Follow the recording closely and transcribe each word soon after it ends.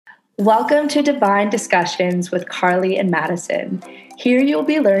Welcome to Divine Discussions with Carly and Madison. Here you'll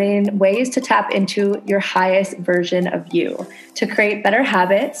be learning ways to tap into your highest version of you, to create better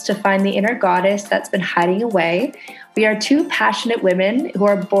habits, to find the inner goddess that's been hiding away. We are two passionate women who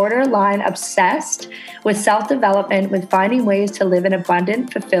are borderline obsessed with self-development, with finding ways to live an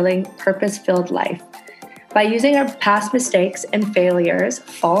abundant, fulfilling, purpose-filled life. By using our past mistakes and failures,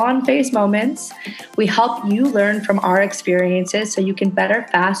 fall-on-face moments, we help you learn from our experiences so you can better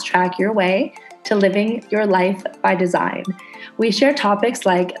fast-track your way to living your life by design. We share topics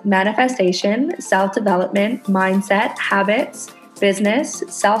like manifestation, self-development, mindset, habits, business,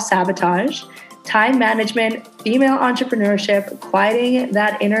 self-sabotage, time management, female entrepreneurship, quieting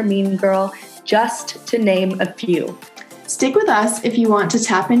that inner mean girl, just to name a few. Stick with us if you want to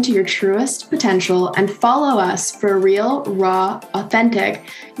tap into your truest potential and follow us for a real, raw,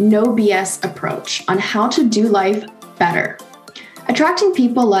 authentic, no BS approach on how to do life better. Attracting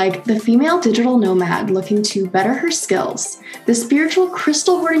people like the female digital nomad looking to better her skills, the spiritual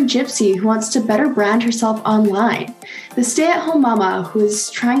crystal hoarding gypsy who wants to better brand herself online, the stay-at-home mama who is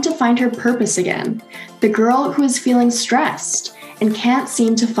trying to find her purpose again, the girl who is feeling stressed and can't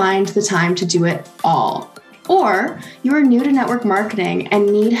seem to find the time to do it all. Or you are new to network marketing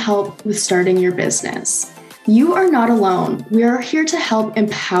and need help with starting your business. You are not alone. We are here to help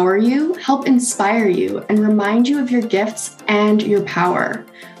empower you, help inspire you, and remind you of your gifts and your power.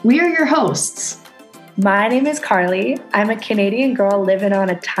 We are your hosts. My name is Carly. I'm a Canadian girl living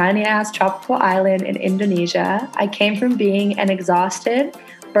on a tiny-ass tropical island in Indonesia. I came from being an exhausted,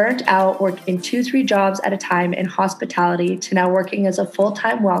 burnt out, working 2-3 jobs at a time in hospitality to now working as a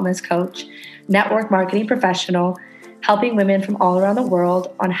full-time wellness coach, network marketing professional, helping women from all around the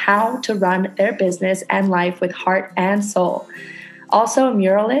world on how to run their business and life with heart and soul. Also a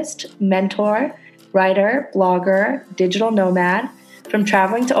muralist, mentor, writer, blogger, digital nomad, from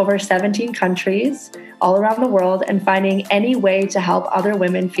traveling to over 17 countries all around the world and finding any way to help other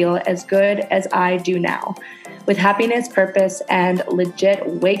women feel as good as I do now, with happiness, purpose, and legit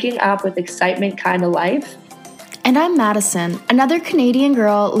waking up with excitement kind of life. And I'm Madison, another Canadian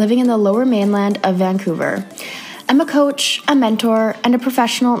girl living in the Lower Mainland of Vancouver. I'm a coach, a mentor, and a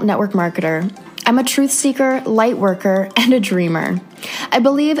professional network marketer. I'm a truth seeker, light worker, and a dreamer. I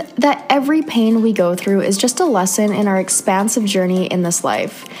believe that every pain we go through is just a lesson in our expansive journey in this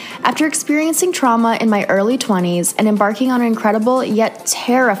life. After experiencing trauma in my early 20s and embarking on an incredible yet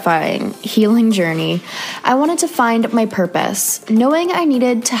terrifying healing journey, I wanted to find my purpose. Knowing I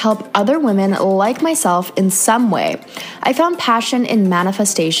needed to help other women like myself in some way, I found passion in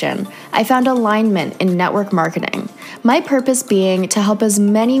manifestation. I found alignment in network marketing. My purpose being to help as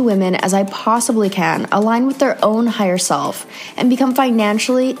many women as I possibly can align with their own higher self and become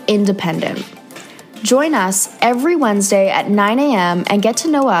financially independent. Join us every Wednesday at 9 a.m. and get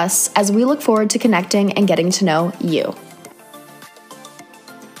to know us as we look forward to connecting and getting to know you.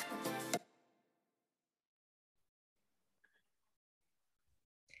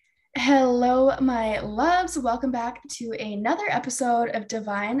 Hello, my loves. Welcome back to another episode of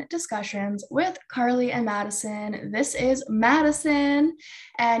Divine Discussions with Carly and Madison. This is Madison,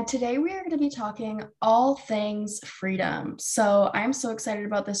 and today we are going to be talking all things freedom. So I'm so excited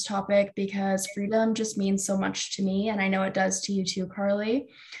about this topic because freedom just means so much to me, and I know it does to you too, Carly.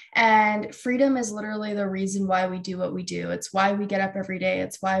 And freedom is literally the reason why we do what we do. It's why we get up every day.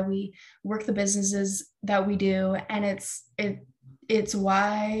 It's why we work the businesses that we do, and it's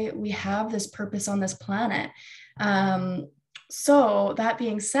why we have this purpose on this planet. So that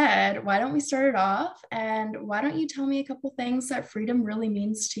being said, why don't we start it off? And why don't you tell me a couple things that freedom really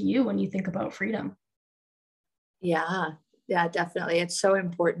means to you when you think about freedom? Yeah, definitely. It's so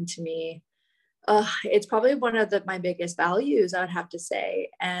important to me. It's probably one of my biggest values, I would have to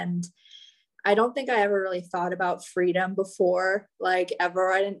say. And I don't think I ever really thought about freedom before, like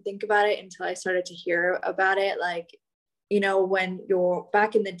ever. I didn't think about it until I started to hear about it. Like, you know, when you're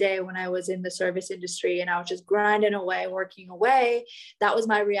back in the day when I was in the service industry and I was just grinding away, working away, that was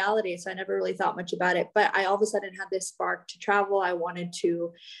my reality. So I never really thought much about it. But I all of a sudden had this spark to travel. I wanted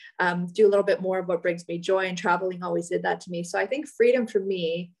to do a little bit more of what brings me joy, and traveling always did that to me. So I think freedom for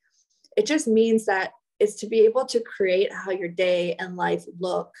me, it just means that it's to be able to create how your day and life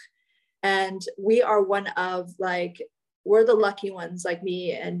look. And we are one of we're the lucky ones, like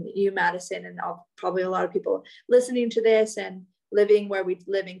me and you, Madison, and probably a lot of people listening to this and living where we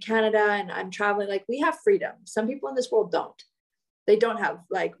live in Canada, and I'm traveling. Like, we have freedom. Some people in this world don't. They don't have,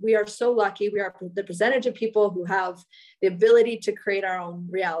 we are so lucky. We are the percentage of people who have the ability to create our own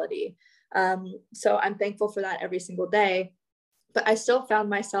reality. So I'm thankful for that every single day. But I still found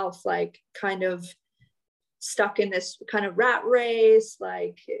myself kind of stuck in this kind of rat race,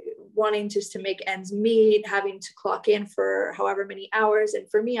 wanting just to make ends meet, having to clock in for however many hours. And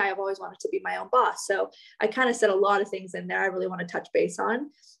for me, I've always wanted to be my own boss. So I kind of said a lot of things in there I really want to touch base on.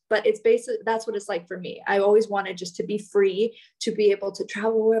 But it's basically, that's what it's like for me. I always wanted just to be free, to be able to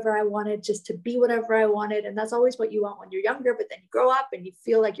travel wherever I wanted, just to be whatever I wanted. And that's always what you want when you're younger, but then you grow up and you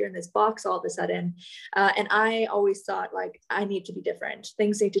feel like you're in this box all of a sudden. And I always thought like, I need to be different.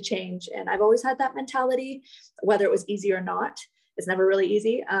 Things need to change. And I've always had that mentality, whether it was easy or not. It's never really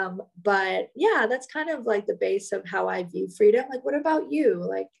easy. But yeah, that's kind of like the base of how I view freedom. Like, what about you?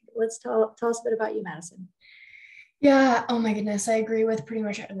 Like, let's tell us a bit about you, Madison. Yeah, oh my goodness, I agree with pretty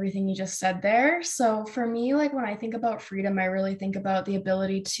much everything you just said there. So for me, like when I think about freedom, I really think about the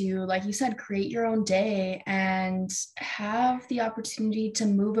ability to, like you said, create your own day and have the opportunity to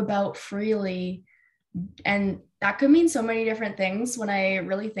move about freely. And that could mean so many different things when I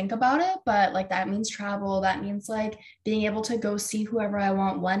really think about it, but like that means travel, that means like being able to go see whoever I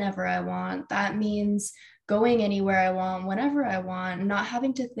want whenever I want. That means going anywhere I want whenever I want, not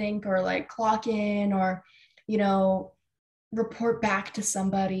having to think or like clock in or report back to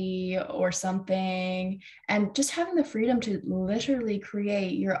somebody or something, and just having the freedom to literally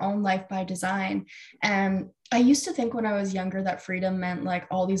create your own life by design. And I used to think when I was younger that freedom meant like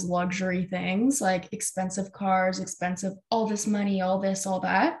all these luxury things, like expensive cars, expensive, all this money, all this, all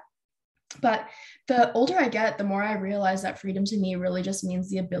that. But the older I get, the more I realize that freedom to me really just means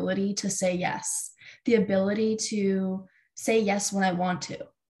the ability to say yes, the ability to say yes when I want to,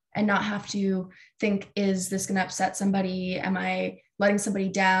 and not have to think, is this going to upset somebody? Am I letting somebody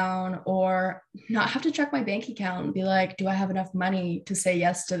down? Or not have to check my bank account and be like, do I have enough money to say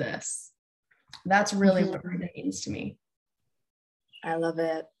yes to this? That's really what freedom means to me. I love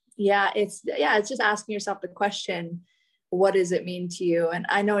it. Yeah, it's just asking yourself the question, what does it mean to you? And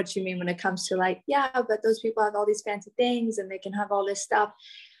I know what you mean when it comes to like, yeah, but those people have all these fancy things and they can have all this stuff.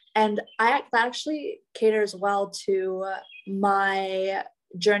 And that actually caters well to my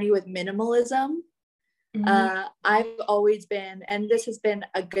journey with minimalism. I've always been, and this has been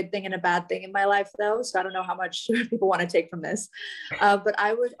a good thing and a bad thing in my life though, so I don't know how much people want to take from this, but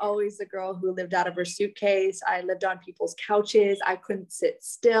I was always the girl who lived out of her suitcase. I lived on people's couches. I couldn't sit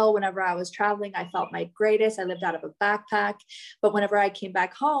still. Whenever I was traveling, I felt my greatest. I lived out of a backpack, but whenever I came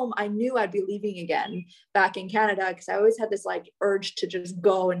back home, I knew I'd be leaving again back in Canada, because I always had this like urge to just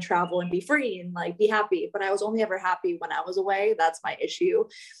go and travel and be free and like be happy, but I was only ever happy when I was away. That's my issue,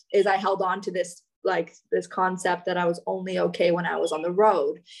 is I held on to this concept that I was only okay when I was on the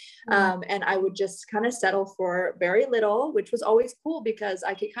road. And I would just kind of settle for very little, which was always cool because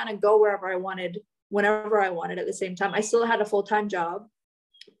I could kind of go wherever I wanted, whenever I wanted. At the same time, I still had a full-time job,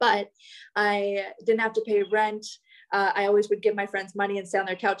 but I didn't have to pay rent. I always would give my friends money and stay on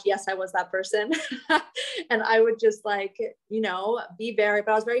their couch. Yes, I was that person. And I would just like, but I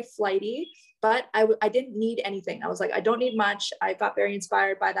was very flighty, but I didn't need anything. I was like, I don't need much. I got very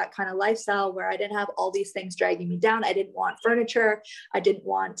inspired by that kind of lifestyle where I didn't have all these things dragging me down. I didn't want furniture. I didn't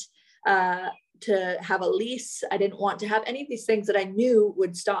want to have a lease. I didn't want to have any of these things that I knew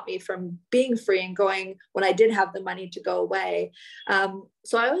would stop me from being free and going when I did have the money to go away.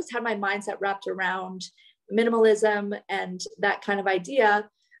 So I always had my mindset wrapped around minimalism and that kind of idea.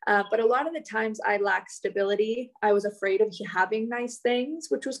 But a lot of the times I lacked stability. I was afraid of having nice things,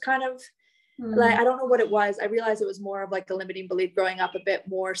 which was kind of like, I don't know what it was. I realized it was more of like a limiting belief growing up, a bit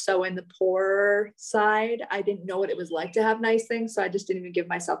more so in the poorer side. I didn't know what it was like to have nice things. So I just didn't even give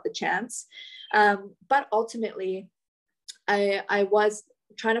myself the chance. But ultimately, I was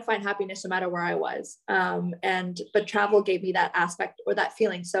trying to find happiness no matter where I was. But travel gave me that aspect or that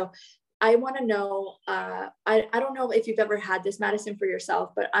feeling. So I want to know, I don't know if you've ever had this, Madison, for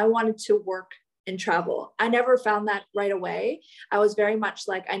yourself, but I wanted to work and travel. I never found that right away. I was very much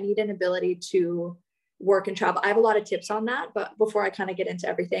like, I need an ability to work and travel. I have a lot of tips on that, but before I kind of get into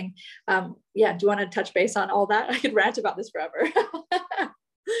everything, do you want to touch base on all that? I could rant about this forever.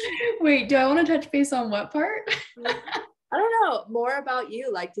 Wait, do I want to touch base on what part? I don't know, more about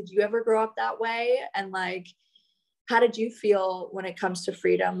you. Like, did you ever grow up that way? And like, how did you feel when it comes to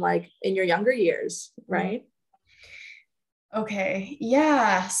freedom, like in your younger years, right? Okay.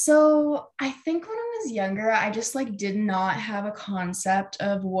 Yeah. So I think when I was younger, I just like did not have a concept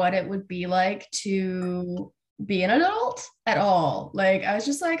of what it would be like to be an adult at all. Like I was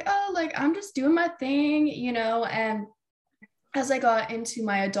just like, oh, like I'm just doing my thing, and as I got into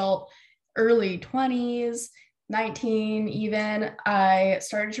my adult early 20s, 19 even, I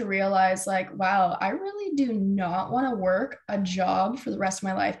started to realize like, wow, I really do not want to work a job for the rest of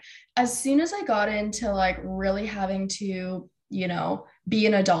my life. As soon as I got into like really having to be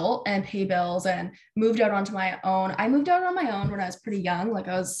an adult and pay bills, and moved out onto my own. I moved out on my own when I was pretty young. Like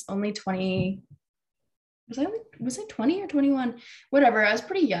I was only 20. Was I 20 or 21? Whatever. I was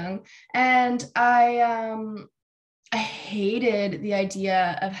pretty young. And I hated the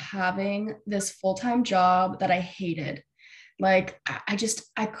idea of having this full-time job that I hated. Like I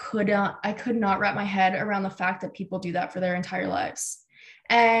could not wrap my head around the fact that people do that for their entire lives.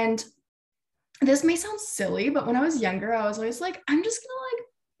 And this may sound silly, but when I was younger, I was always like, I'm just gonna like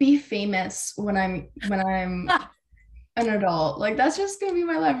be famous when I'm an adult. Like that's just gonna be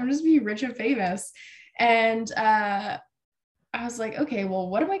my life. I'm just be rich and famous. And I was like, okay, well,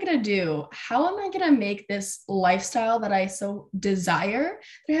 what am I going to do? How am I going to make this lifestyle that I so desire,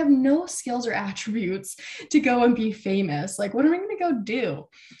 that I have no skills or attributes to go and be famous? Like, what am I going to go do?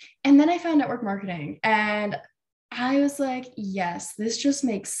 And then I found network marketing, and I was like, yes, this just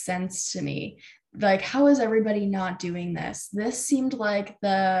makes sense to me. Like, how is everybody not doing this? This seemed like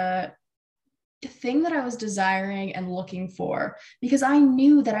the thing that I was desiring and looking for, because I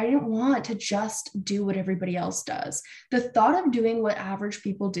knew that I didn't want to just do what everybody else does. The thought of doing what average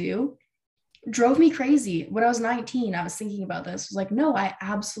people do drove me crazy. When I was 19, I was thinking about this. I was like, no, I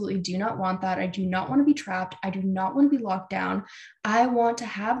absolutely do not want that. I do not want to be trapped. I do not want to be locked down. I want to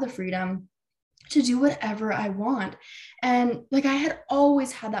have the freedom to do whatever I want. And like I had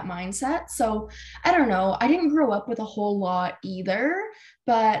always had that mindset. So I don't know, I didn't grow up with a whole lot either,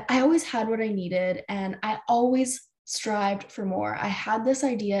 but I always had what I needed, and I always strived for more. I had this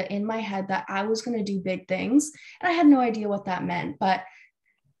idea in my head that I was going to do big things, and I had no idea what that meant, but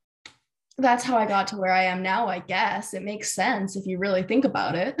that's how I got to where I am now. I guess it makes sense if you really think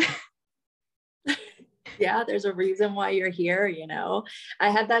about it. Yeah, there's a reason why you're here, you know. I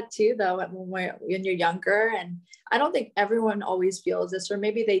had that too, though, when you're younger, and I don't think everyone always feels this, or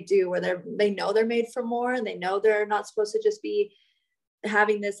maybe they do, where they know they're made for more, and they know they're not supposed to just be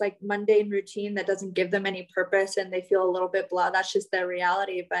having this like mundane routine that doesn't give them any purpose, and they feel a little bit blah. That's just their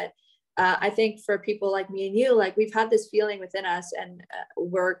reality. But I think for people like me and you, like we've had this feeling within us, and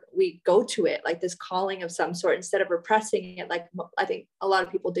we go to it like this calling of some sort, instead of repressing it like I think a lot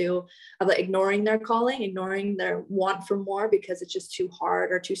of people do, of like ignoring their calling, ignoring their want for more because it's just too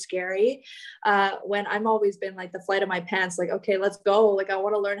hard or too scary. When I'm always been like the flight of my pants, like, okay, let's go. Like I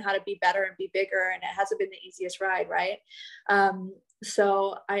want to learn how to be better and be bigger, and it hasn't been the easiest ride, right?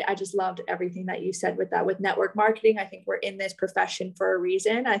 So I just loved everything that you said with that. With network marketing, I think we're in this profession for a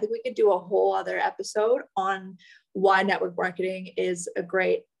reason. I think we could do a whole other episode on why network marketing is a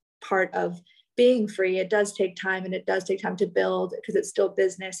great part of being free. It does take time, and it does take time to build, because it's still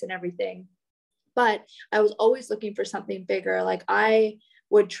business and everything. But I was always looking for something bigger. Like I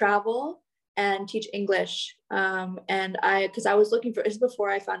would travel and teach English. Because I was looking for, this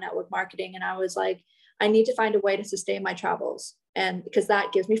before I found network marketing, and I was like, I need to find a way to sustain my travels. And because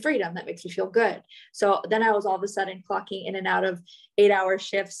that gives me freedom, that makes me feel good. So then I was all of a sudden clocking in and out of 8-hour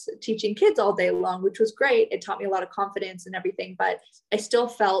shifts, teaching kids all day long, which was great. It taught me a lot of confidence and everything, but I still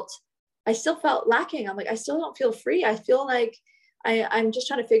felt lacking. I'm like, I still don't feel free. I feel like I'm just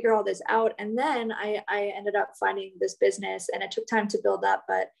trying to figure all this out. And then I ended up finding this business, and it took time to build up,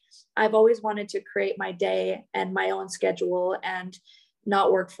 but I've always wanted to create my day and my own schedule, and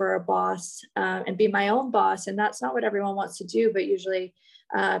not work for a boss, and be my own boss. And that's not what everyone wants to do, but usually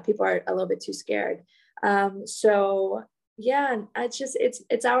people are a little bit too scared. So yeah,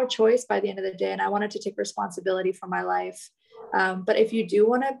 it's our choice by the end of the day. And I wanted to take responsibility for my life. But if you do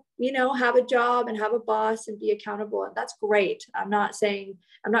want to, have a job and have a boss and be accountable, that's great. I'm not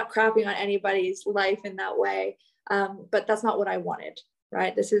crapping on anybody's life in that way. But that's not what I wanted,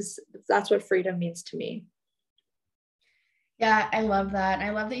 right? That's what freedom means to me. Yeah, I love that.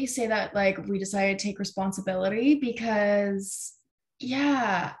 I love that you say that, like, we decided to take responsibility, because,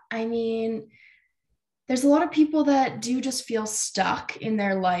 yeah, I mean, there's a lot of people that do just feel stuck in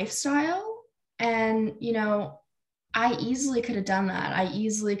their lifestyle. And, I easily could have done that. I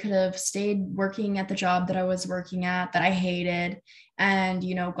easily could have stayed working at the job that I was working at that I hated, and,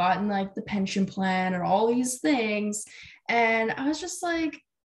 gotten like the pension plan or all these things. And I was just like,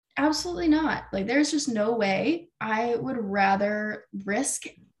 absolutely not. Like, there's just no way. I would rather risk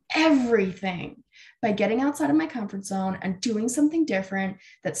everything by getting outside of my comfort zone and doing something different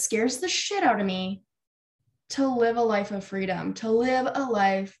that scares the shit out of me, to live a life of freedom, to live a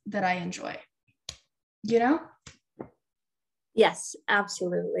life that I enjoy. Yes,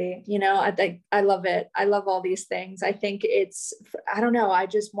 absolutely. I think I love it. I love all these things. I think I don't know. I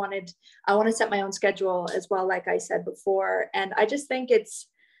want to set my own schedule as well, like I said before. And I just think it's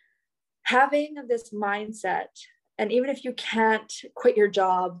having this mindset. And even if you can't quit your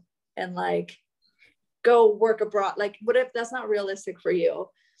job and like go work abroad. Like, what if that's not realistic for you?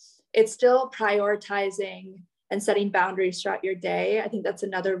 It's still prioritizing and setting boundaries throughout your day. I think that's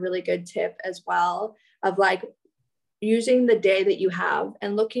another really good tip as well, of like using the day that you have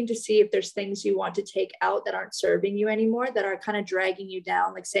and looking to see if there's things you want to take out that aren't serving you anymore, that are kind of dragging you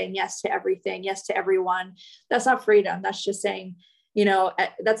down, like saying yes to everything, yes to everyone. That's not freedom. That's just saying, you know,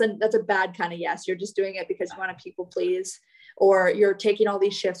 that's a bad kind of yes. You're just doing it because you want to people please, or you're taking all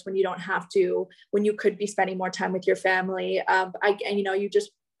these shifts when you don't have to, when you could be spending more time with your family.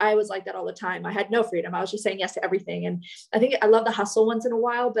 I was like that all the time. I had no freedom. I was just saying yes to everything. And I think I love the hustle once in a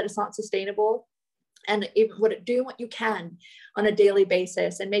while, but it's not sustainable. And doing what you can on a daily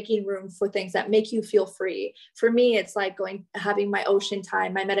basis and making room for things that make you feel free. For me, it's like having my ocean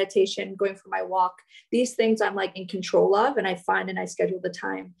time, my meditation, going for my walk. These things I'm like in control of, and I schedule the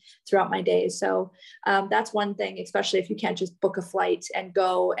time throughout my days. So that's one thing, especially if you can't just book a flight and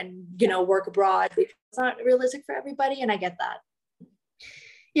go and, you know, work abroad, because it's not realistic for everybody. And I get that.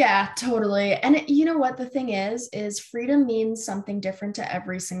 Yeah, totally. And you know what the thing is freedom means something different to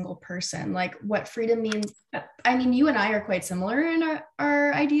every single person. Like what freedom means, I mean, you and I are quite similar in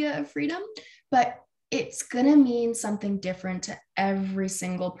our idea of freedom, but it's going to mean something different to every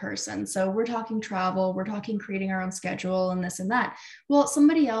single person. So we're talking travel, we're talking creating our own schedule and this and that. Well,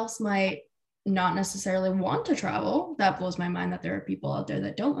 somebody else might not necessarily want to travel. That blows my mind that there are people out there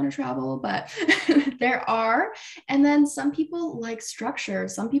that don't want to travel, but there are. And then some people like structure.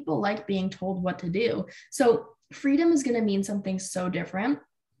 Some people like being told what to do. So freedom is going to mean something so different.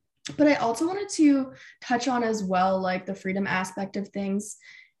 But I also wanted to touch on as well, like the freedom aspect of things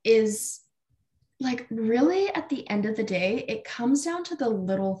is like really at the end of the day, it comes down to the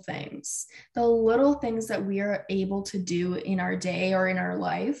little things that we are able to do in our day or in our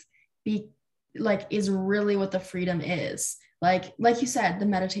life is really what the freedom is. Like you said, the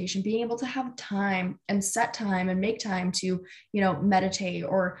meditation, being able to have time and set time and make time to, you know, meditate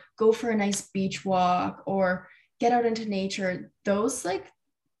or go for a nice beach walk or get out into nature. Those like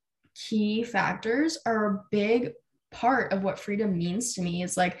key factors are a big part of what freedom means to me,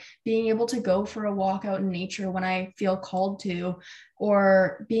 is like being able to go for a walk out in nature when I feel called to,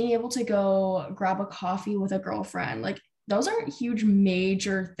 or being able to go grab a coffee with a girlfriend. Like those aren't huge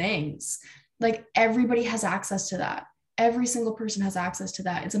major things. Like everybody has access to that. Every single person has access to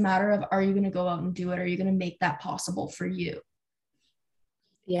that. It's a matter of, are you going to go out and do it? Are you going to make that possible for you?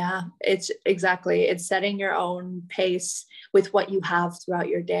 Yeah, it's setting your own pace with what you have throughout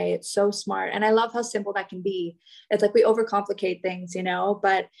your day. It's so smart. And I love how simple that can be. It's like we overcomplicate things, you know,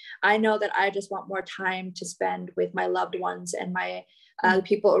 but I know that I just want more time to spend with my loved ones and my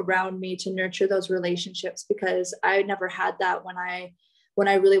people around me, to nurture those relationships, because I never had that when I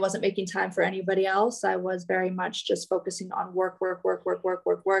really wasn't making time for anybody else. I was very much just focusing on work,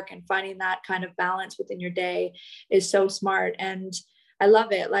 and finding that kind of balance within your day is so smart. And I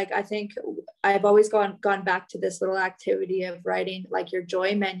love it. Like, I think I've always gone back to this little activity of writing like your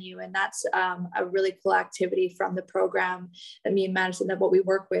joy menu. And that's a really cool activity from the program that me and Madison, that what we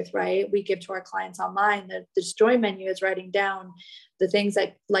work with, right? We give to our clients online. This joy menu is writing down the things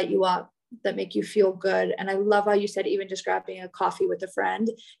that light you up, that make you feel good. And I love how you said, even just grabbing a coffee with a friend.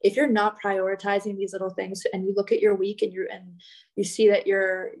 If you're not prioritizing these little things, and you look at your week and you see that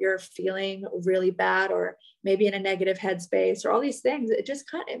you're feeling really bad, or maybe in a negative headspace, or all these things,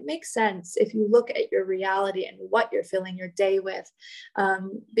 it makes sense if you look at your reality and what you're filling your day with,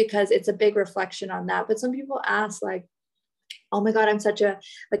 because it's a big reflection on that. But some people ask like, oh my God,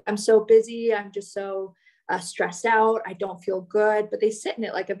 I'm so busy. I'm just so stressed out. I don't feel good, but they sit in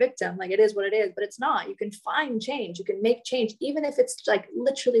it like a victim, like it is what it is, but it's not. You can find change. You can make change, even if it's like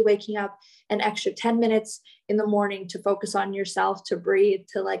literally waking up an extra 10 minutes in the morning to focus on yourself, to breathe,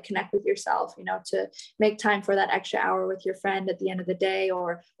 to like connect with yourself, you know, to make time for that extra hour with your friend at the end of the day,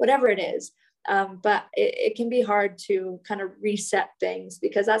 or whatever it is. But it can be hard to kind of reset things,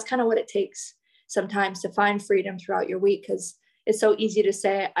 because that's kind of what it takes sometimes to find freedom throughout your week. Because it's so easy to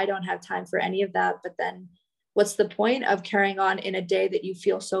say, I don't have time for any of that. But then what's the point of carrying on in a day that you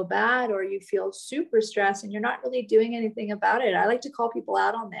feel so bad, or you feel super stressed and you're not really doing anything about it? I like to call people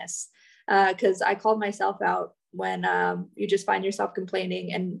out on this, because I called myself out when you just find yourself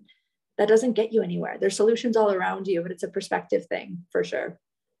complaining, and that doesn't get you anywhere. There's solutions all around you, but it's a perspective thing for sure.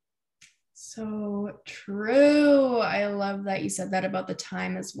 So true. I love that you said that about the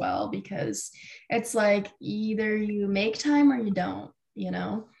time as well, because it's like either you make time or you don't, you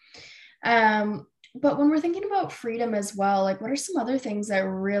know? But when we're thinking about freedom as well, like what are some other things that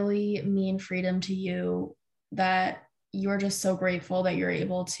really mean freedom to you that you're just so grateful that you're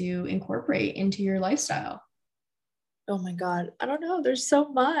able to incorporate into your lifestyle? Oh my God, I don't know. There's so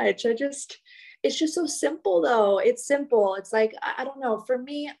much. it's just so simple though. It's simple. It's like, I don't know. For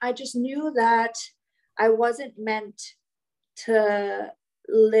me, I just knew that I wasn't meant to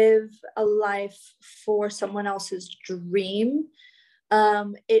live a life for someone else's dream.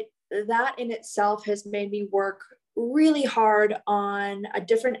 That in itself has made me work really hard on a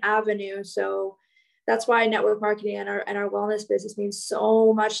different avenue. So that's why network marketing and our wellness business means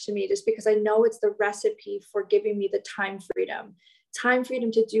so much to me, just because I know it's the recipe for giving me the time freedom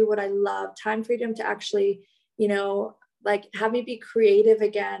to do what I love, time freedom to actually, like have me be creative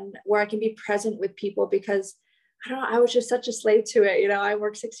again, where I can be present with people, because I don't know, I was just such a slave to it. I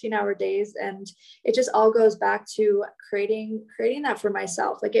work 16-hour days, and it just all goes back to creating that for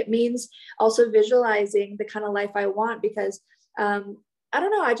myself. Like, it means also visualizing the kind of life I want, because I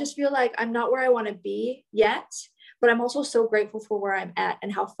don't know, I just feel like I'm not where I want to be yet, but I'm also so grateful for where I'm at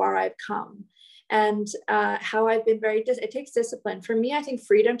and how far I've come, and how I've been it takes discipline. For me, I think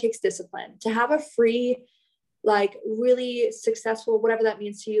freedom takes discipline. To have a free, like really successful, whatever that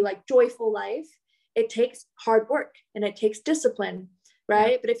means to you, like joyful life, it takes hard work and it takes discipline,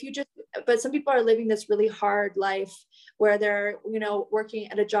 right? Yeah. But some people are living this really hard life where they're, working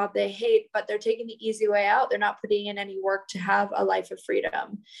at a job they hate, but they're taking the easy way out. They're not putting in any work to have a life of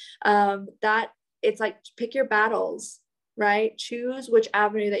freedom. That it's like, pick your battles, right? Choose which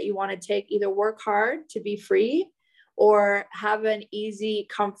avenue that you want to take. Either work hard to be free, or have an easy,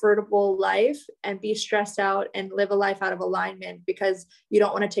 comfortable life and be stressed out and live a life out of alignment because you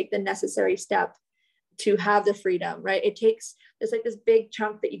don't want to take the necessary step to have the freedom, right? It's like this big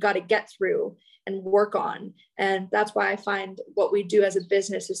chunk that you got to get through and work on. And that's why I find what we do as a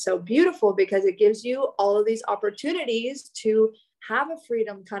business is so beautiful, because it gives you all of these opportunities to have a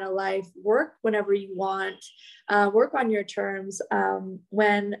freedom kind of life, work whenever you want, work on your terms.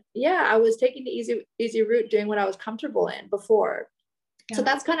 When I was taking the easy route, doing what I was comfortable in before. Yeah. So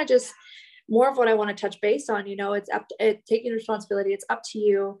that's kind of just more of what I want to touch base on. It's taking responsibility. It's up to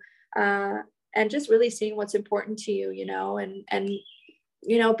you. And just really seeing what's important to you, and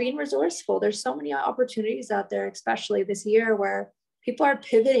being resourceful. There's so many opportunities out there, especially this year, where people are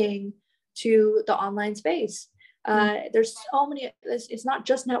pivoting to the online space. There's so many, it's not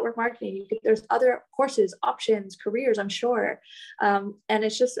just network marketing. There's other courses, options, careers, I'm sure. And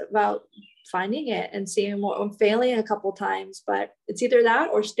it's just about finding it and seeing what I'm failing a couple times, but it's either that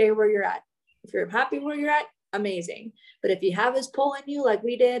or stay where you're at. If you're happy where you're at, amazing. But if you have this pull in you, like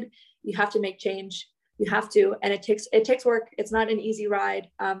we did, you have to make change. You have to, and it takes work. It's not an easy ride.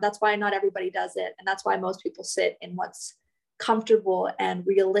 That's why not everybody does it. And that's why most people sit in what's comfortable and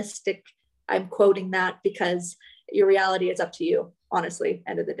realistic. I'm quoting that because your reality is up to you, honestly,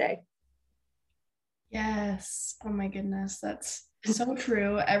 end of the day. Yes. Oh my goodness. That's so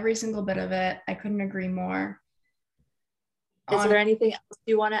true. Every single bit of it. I couldn't agree more. Is there anything else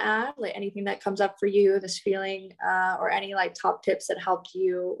you want to add? Like anything that comes up for you, this feeling, or any like top tips that helped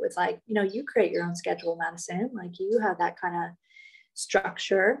you with like, you create your own schedule, Madison, like you have that kind of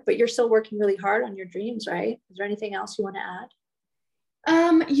structure, but you're still working really hard on your dreams, right? Is there anything else you want to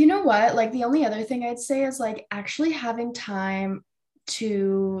add? You know what? Like the only other thing I'd say is like actually having time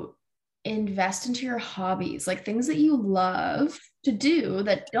to invest into your hobbies, like things that you love to do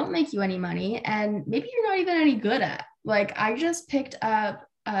that don't make you any money and maybe you're not even any good at. Like I just picked up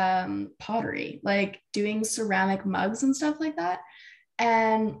pottery, like doing ceramic mugs and stuff like that.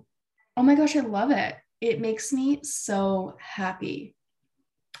 And oh my gosh, I love it. It makes me so happy.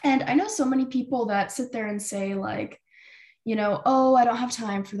 And I know so many people that sit there and say like, oh, I don't have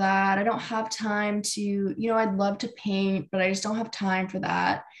time for that. I don't have time to, I'd love to paint, but I just don't have time for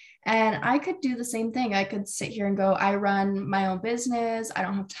that. And I could do the same thing. I could sit here and go, I run my own business. I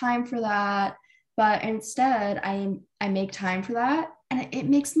don't have time for that. But instead, I make time for that. And it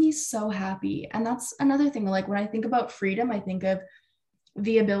makes me so happy. And that's another thing. Like when I think about freedom, I think of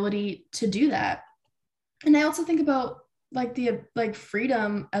the ability to do that. And I also think about like the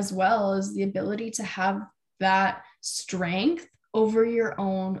freedom as well as the ability to have that strength over your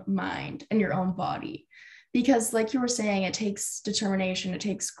own mind and your own body. Because like you were saying, it takes determination, it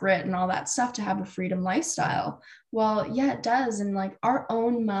takes grit and all that stuff to have a freedom lifestyle. Well, yeah, it does. And like our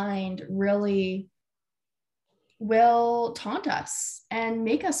own mind really will taunt us and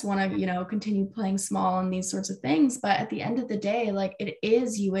make us want to, continue playing small and these sorts of things. But at the end of the day, like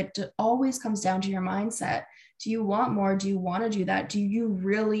it always comes down to your mindset. Do you want more? Do you want to do that? Do you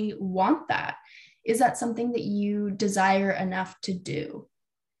really want that? Is that something that you desire enough to do?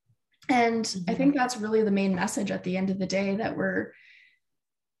 And I think that's really the main message at the end of the day that we're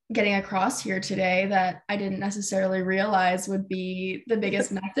getting across here today, that I didn't necessarily realize would be the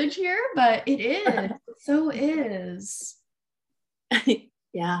biggest message here, but it is. It so is.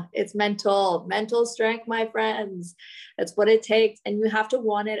 Yeah, it's mental strength, my friends. That's what it takes. And you have to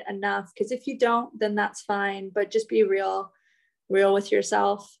want it enough, because if you don't, then that's fine. But just be real with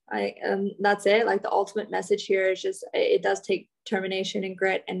yourself. And that's it. Like the ultimate message here is just, it does take determination and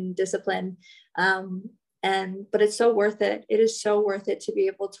grit and discipline. But it's so worth it. It is so worth it to be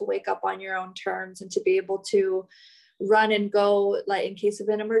able to wake up on your own terms and to be able to run and go, like in case of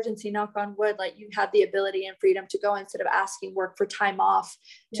an emergency, knock on wood, like you have the ability and freedom to go instead of asking work for time off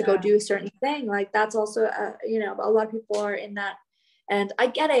to go do a certain thing. Like that's also, a lot of people are in that. And I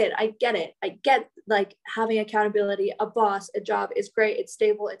get it. I get like having accountability, a boss, a job is great. It's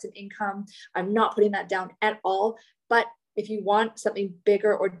stable. It's an income. I'm not putting that down at all. But if you want something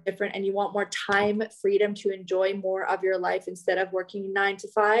bigger or different and you want more time, freedom to enjoy more of your life instead of working 9 to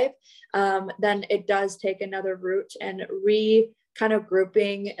 5, then it does take another route, and kind of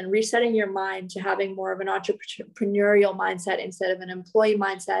grouping and resetting your mind to having more of an entrepreneurial mindset instead of an employee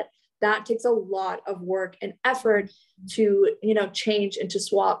mindset. That takes a lot of work and effort to, change and to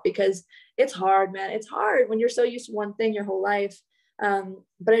swap, because it's hard, man. It's hard when you're so used to one thing your whole life.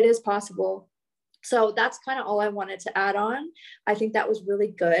 But it is possible. So that's kind of all I wanted to add on. I think that was really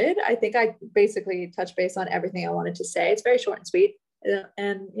good. I think I basically touched base on everything I wanted to say. It's very short and sweet.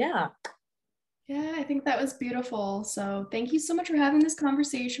 And yeah. Yeah, I think that was beautiful. So thank you so much for having this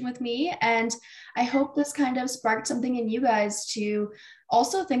conversation with me. And I hope this kind of sparked something in you guys to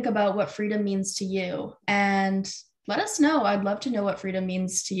also think about what freedom means to you. And let us know. I'd love to know what freedom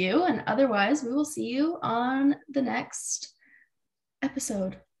means to you. And otherwise, we will see you on the next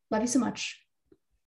episode. Love you so much.